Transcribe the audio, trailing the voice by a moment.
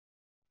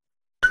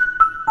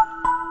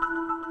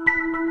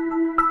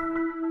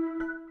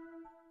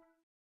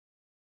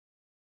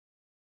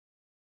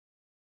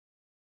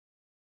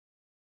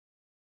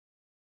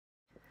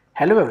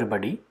Hello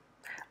everybody,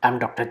 I am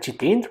Dr.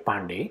 Jeetendra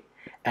Pande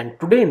and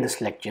today in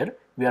this lecture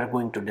we are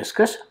going to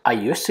discuss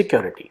iOS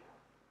security.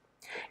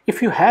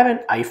 If you have an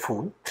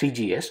iPhone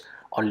 3GS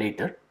or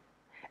later,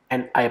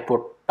 an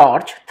iPod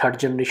Touch 3rd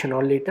generation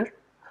or later,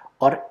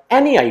 or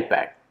any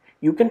iPad,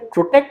 you can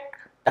protect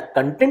the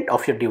content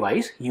of your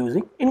device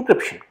using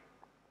encryption.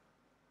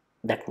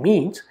 That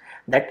means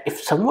that if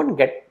someone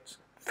gets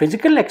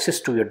physical access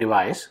to your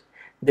device,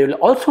 they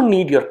will also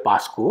need your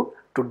passcode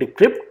to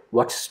decrypt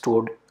what's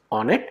stored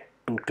on it,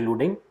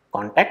 including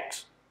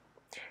contacts,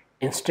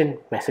 instant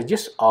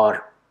messages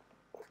or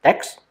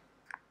text,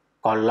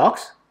 call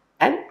logs,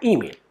 and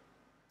email.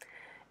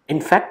 In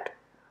fact,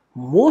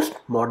 most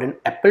modern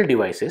Apple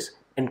devices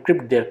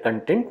encrypt their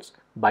contents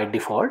by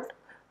default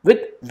with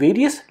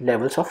various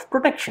levels of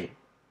protection.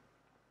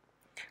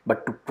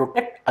 But to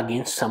protect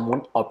against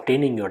someone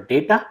obtaining your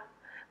data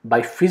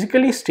by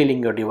physically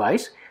stealing your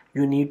device,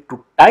 you need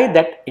to tie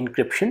that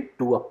encryption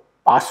to a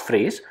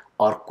passphrase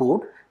or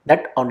code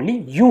that only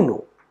you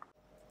know.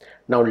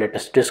 Now let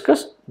us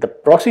discuss the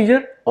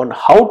procedure on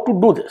how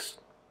to do this.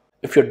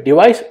 If your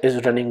device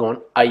is running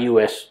on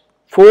iOS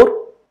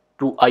 4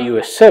 to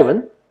iOS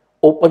 7,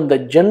 open the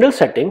general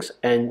settings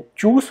and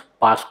choose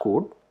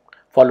passcode.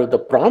 Follow the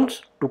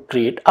prompts to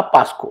create a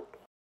passcode.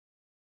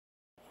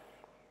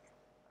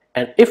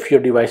 And if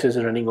your device is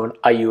running on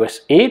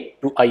iOS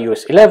 8 to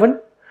iOS 11,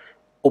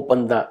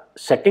 open the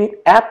setting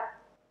app,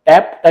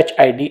 tap Touch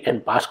ID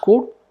and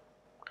passcode.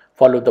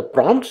 Follow the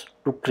prompts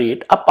to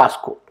create a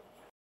passcode.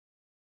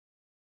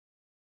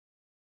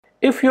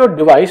 If your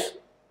device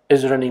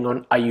is running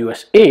on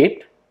iOS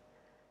 8,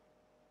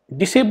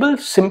 disable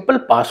simple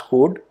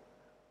passcode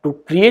to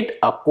create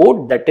a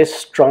code that is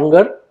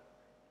stronger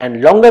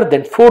and longer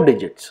than 4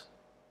 digits.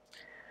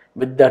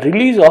 With the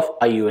release of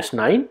iOS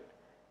 9,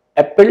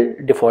 Apple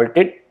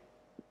defaulted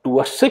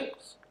to a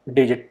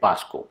 6-digit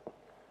passcode.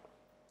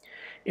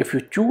 If you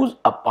choose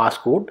a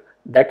passcode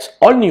that's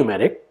all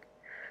numeric,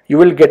 you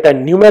will get a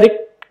numeric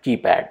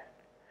keypad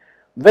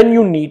when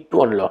you need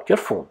to unlock your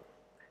phone,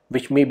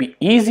 which may be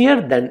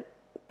easier than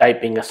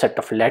typing a set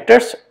of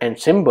letters and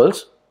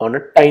symbols on a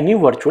tiny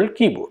virtual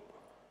keyboard.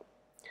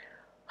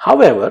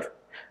 However,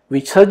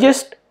 we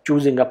suggest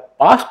choosing a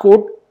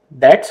passcode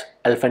that's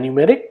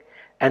alphanumeric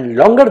and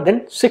longer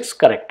than 6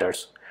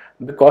 characters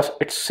because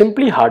it's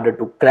simply harder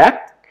to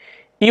crack,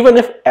 even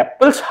if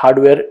Apple's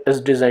hardware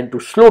is designed to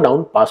slow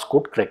down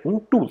passcode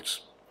cracking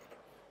tools.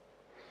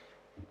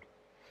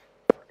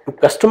 To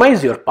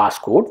customize your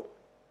passcode,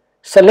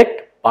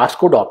 select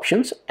Passcode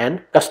Options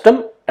and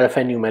Custom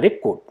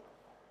Alphanumeric Code.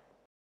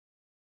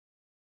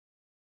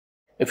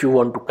 If you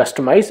want to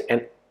customize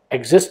an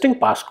existing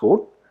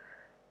passcode,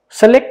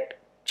 select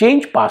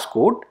Change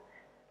Passcode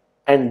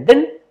and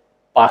then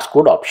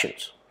Passcode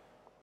Options.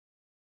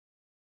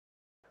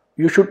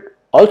 You should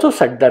also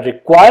set the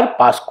Require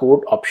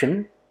Passcode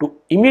option to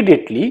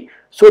immediately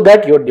so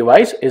that your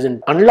device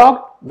isn't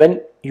unlocked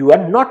when you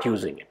are not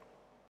using it.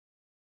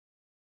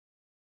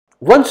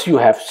 Once you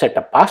have set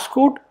a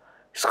passcode,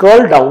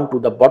 scroll down to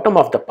the bottom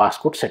of the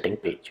passcode setting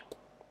page.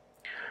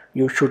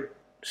 You should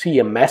see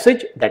a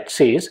message that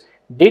says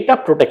Data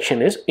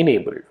Protection is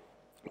enabled.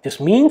 This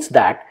means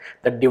that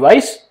the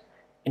device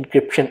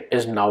encryption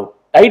is now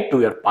tied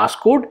to your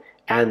passcode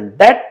and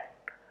that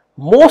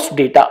most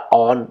data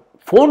on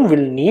phone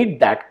will need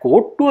that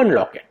code to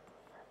unlock it.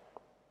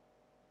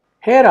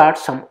 Here are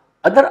some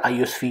other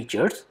iOS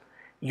features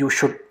you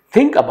should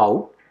think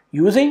about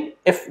using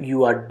if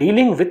you are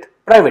dealing with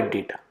private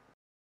data.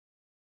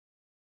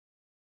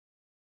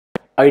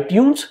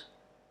 iTunes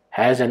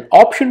has an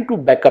option to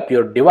backup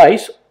your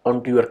device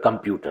onto your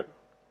computer.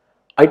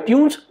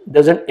 iTunes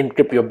doesn't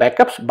encrypt your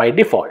backups by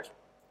default.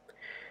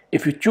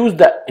 If you choose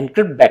the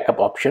Encrypt Backup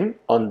option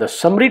on the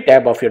Summary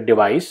tab of your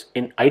device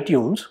in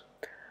iTunes,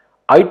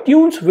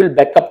 iTunes will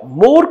back up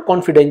more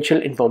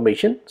confidential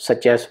information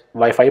such as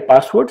Wi-Fi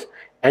passwords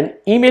and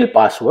email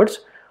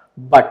passwords,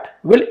 but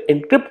will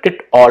encrypt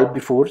it all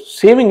before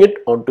saving it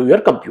onto your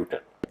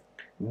computer.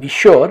 Be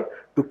sure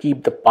to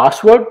keep the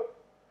password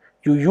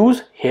you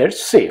use here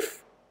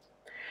safe.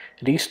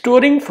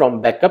 Restoring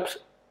from backups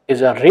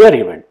is a rare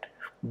event,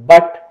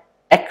 but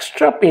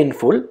extra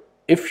painful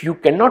if you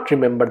cannot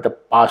remember the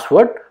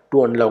password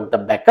to unlock the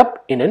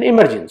backup in an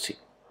emergency.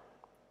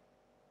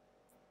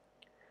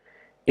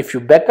 If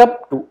you back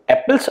up to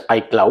Apple's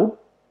iCloud,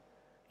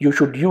 you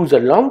should use a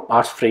long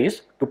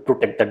passphrase to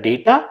protect the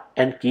data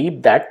and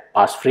keep that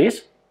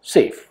passphrase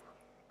safe.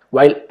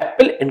 While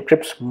Apple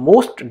encrypts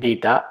most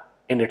data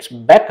in its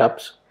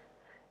backups,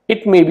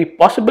 it may be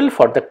possible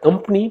for the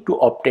company to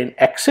obtain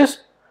access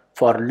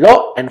for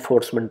law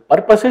enforcement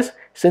purposes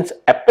since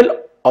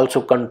Apple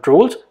also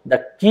controls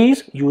the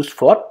keys used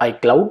for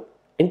iCloud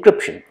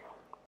encryption.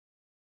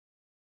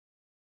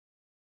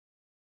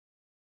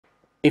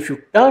 If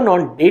you turn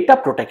on data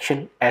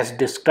protection as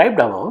described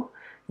above,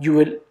 you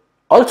will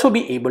also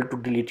be able to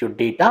delete your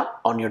data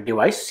on your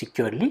device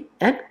securely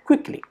and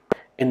quickly.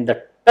 In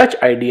the Touch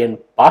ID and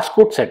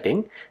passcode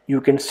setting,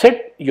 you can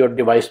set your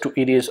device to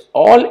erase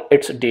all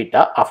its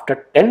data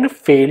after 10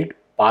 failed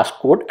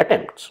passcode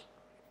attempts.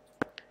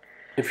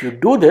 If you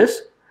do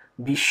this,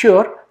 be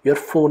sure your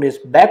phone is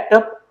backed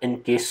up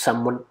in case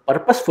someone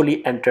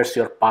purposefully enters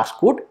your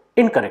passcode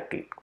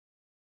incorrectly.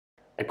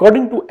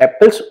 According to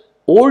Apple's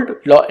old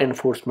law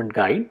enforcement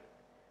guide,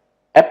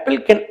 Apple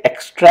can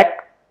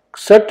extract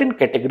certain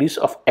categories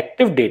of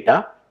active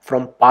data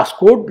from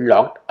passcode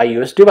locked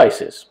iOS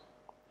devices.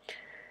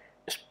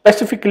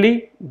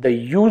 Specifically, the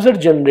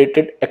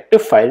user-generated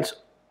active files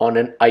on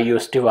an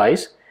iOS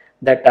device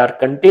that are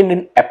contained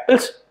in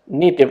Apple's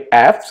native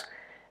apps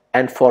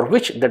and for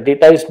which the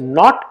data is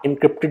not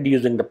encrypted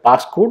using the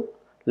passcode,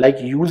 like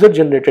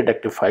user-generated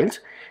active files,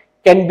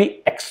 can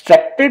be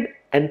extracted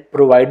and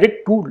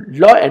provided to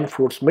law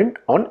enforcement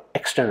on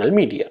external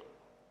media.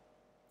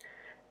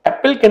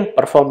 Apple can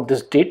perform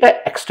this data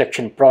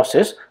extraction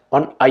process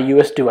on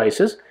iOS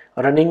devices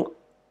running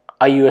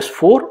iOS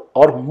 4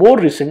 or more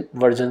recent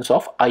versions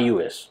of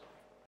iOS.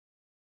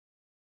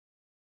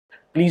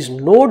 Please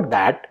note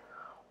that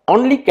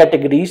only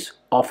categories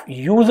of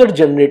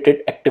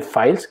user-generated active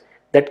files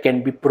that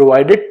can be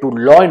provided to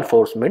law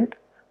enforcement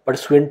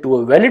pursuant to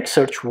a valid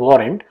search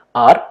warrant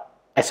are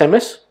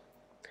SMS,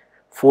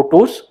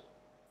 photos,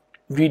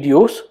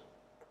 videos,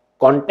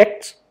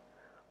 contacts,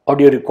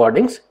 audio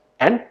recordings,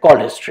 and call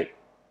history.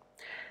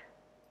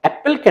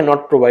 Apple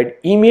cannot provide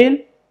email,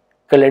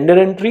 calendar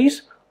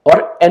entries,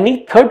 or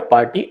any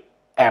third-party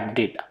app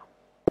data.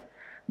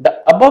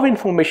 The above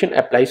information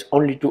applies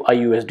only to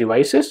iOS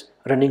devices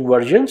running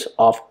versions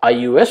of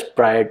iOS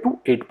prior to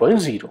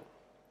 8.0.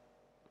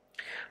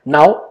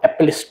 Now,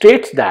 Apple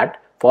states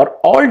that for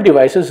all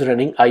devices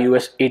running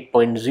iOS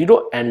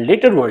 8.0 and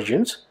later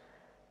versions,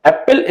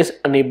 Apple is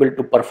unable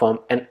to perform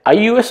an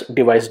iOS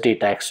device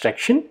data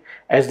extraction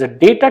as the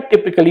data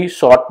typically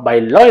sought by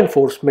law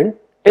enforcement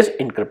is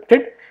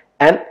encrypted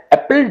and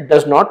Apple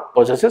does not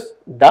possess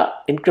the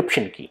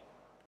encryption key.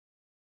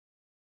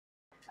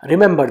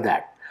 Remember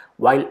that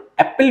while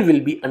Apple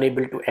will be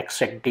unable to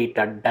extract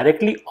data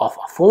directly off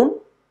a phone,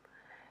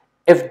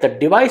 if the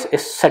device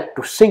is set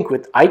to sync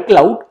with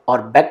iCloud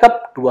or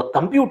backup to a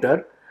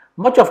computer,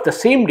 much of the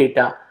same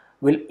data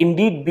will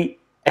indeed be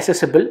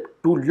accessible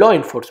to law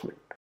enforcement.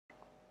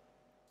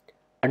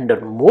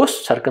 Under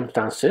most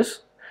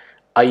circumstances,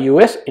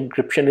 iOS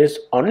encryption is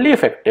only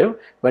effective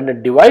when a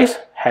device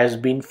has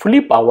been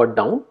fully powered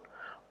down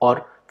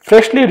or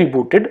freshly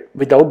rebooted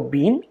without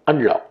being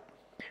unlocked.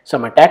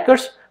 Some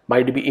attackers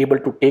might be able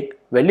to take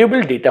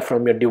valuable data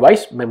from your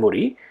device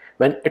memory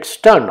when it's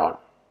turned on.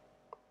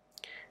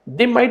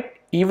 They might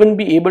even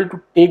be able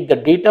to take the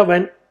data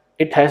when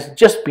it has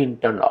just been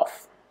turned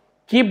off.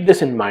 Keep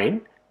this in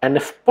mind, and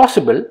if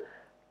possible,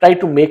 try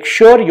to make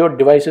sure your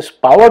device is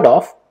powered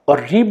off or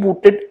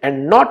rebooted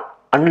and not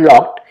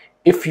unlocked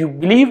if you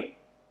believe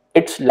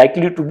it's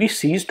likely to be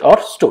seized or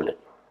stolen.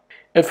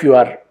 If you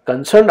are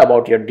concerned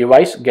about your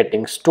device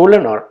getting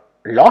stolen or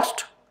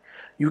lost,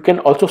 you can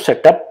also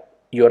set up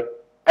your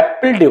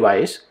Apple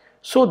device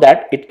so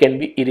that it can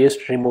be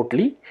erased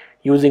remotely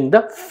using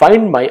the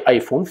Find My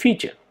iPhone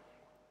feature.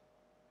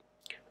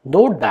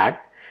 Note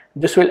that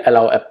this will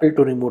allow Apple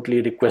to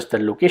remotely request the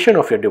location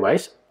of your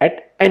device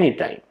at any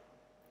time.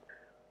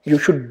 You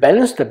should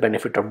balance the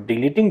benefit of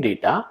deleting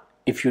data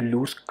if you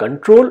lose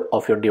control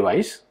of your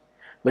device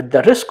with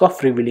the risk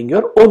of revealing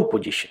your own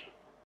position.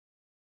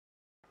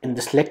 In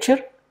this lecture,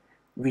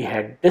 we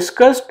had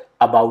discussed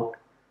about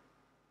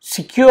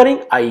securing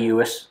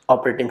iOS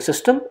operating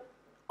system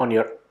on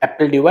your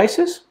Apple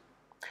devices.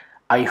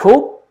 I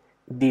hope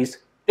these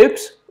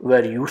tips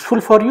were useful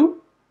for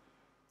you.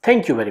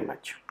 Thank you very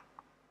much.